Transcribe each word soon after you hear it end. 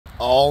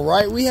All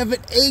right, we have an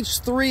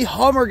H3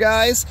 Hummer,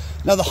 guys.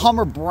 Now, the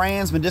Hummer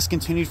brand's been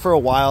discontinued for a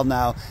while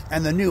now,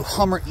 and the new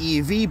Hummer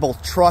EV,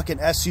 both truck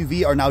and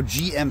SUV, are now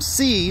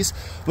GMCs,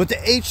 but the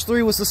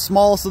H3 was the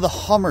smallest of the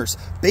Hummers.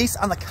 Based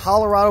on the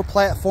Colorado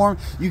platform,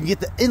 you can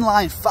get the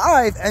inline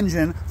 5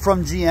 engine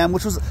from GM,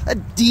 which was a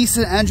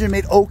decent engine,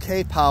 made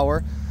okay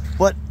power,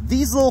 but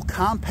these little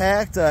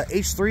compact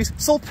H3s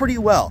sold pretty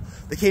well.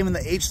 They came in the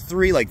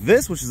H3 like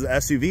this, which is an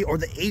SUV, or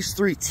the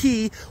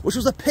H3T, which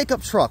was a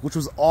pickup truck, which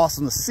was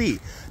awesome to see.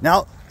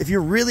 Now, if you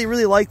really,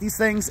 really like these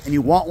things and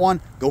you want one,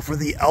 go for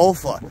the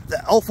Alpha.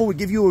 The Alpha would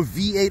give you a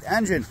V8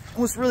 engine. It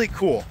was really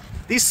cool.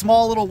 These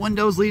small little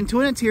windows leading to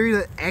an interior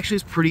that actually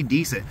is pretty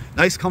decent.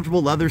 Nice,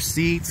 comfortable leather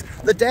seats.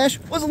 The dash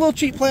was a little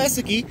cheap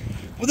plasticky,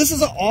 but this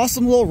is an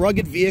awesome little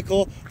rugged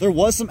vehicle. There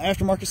was some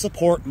aftermarket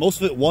support. Most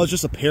of it was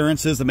just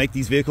appearances to make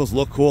these vehicles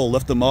look cool,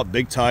 lift them up,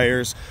 big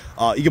tires.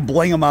 You can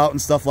bling them out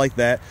and stuff like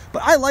that.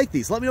 But I like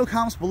these. Let me know in the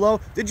comments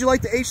below. Did you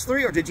like the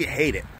H3 or did you hate it?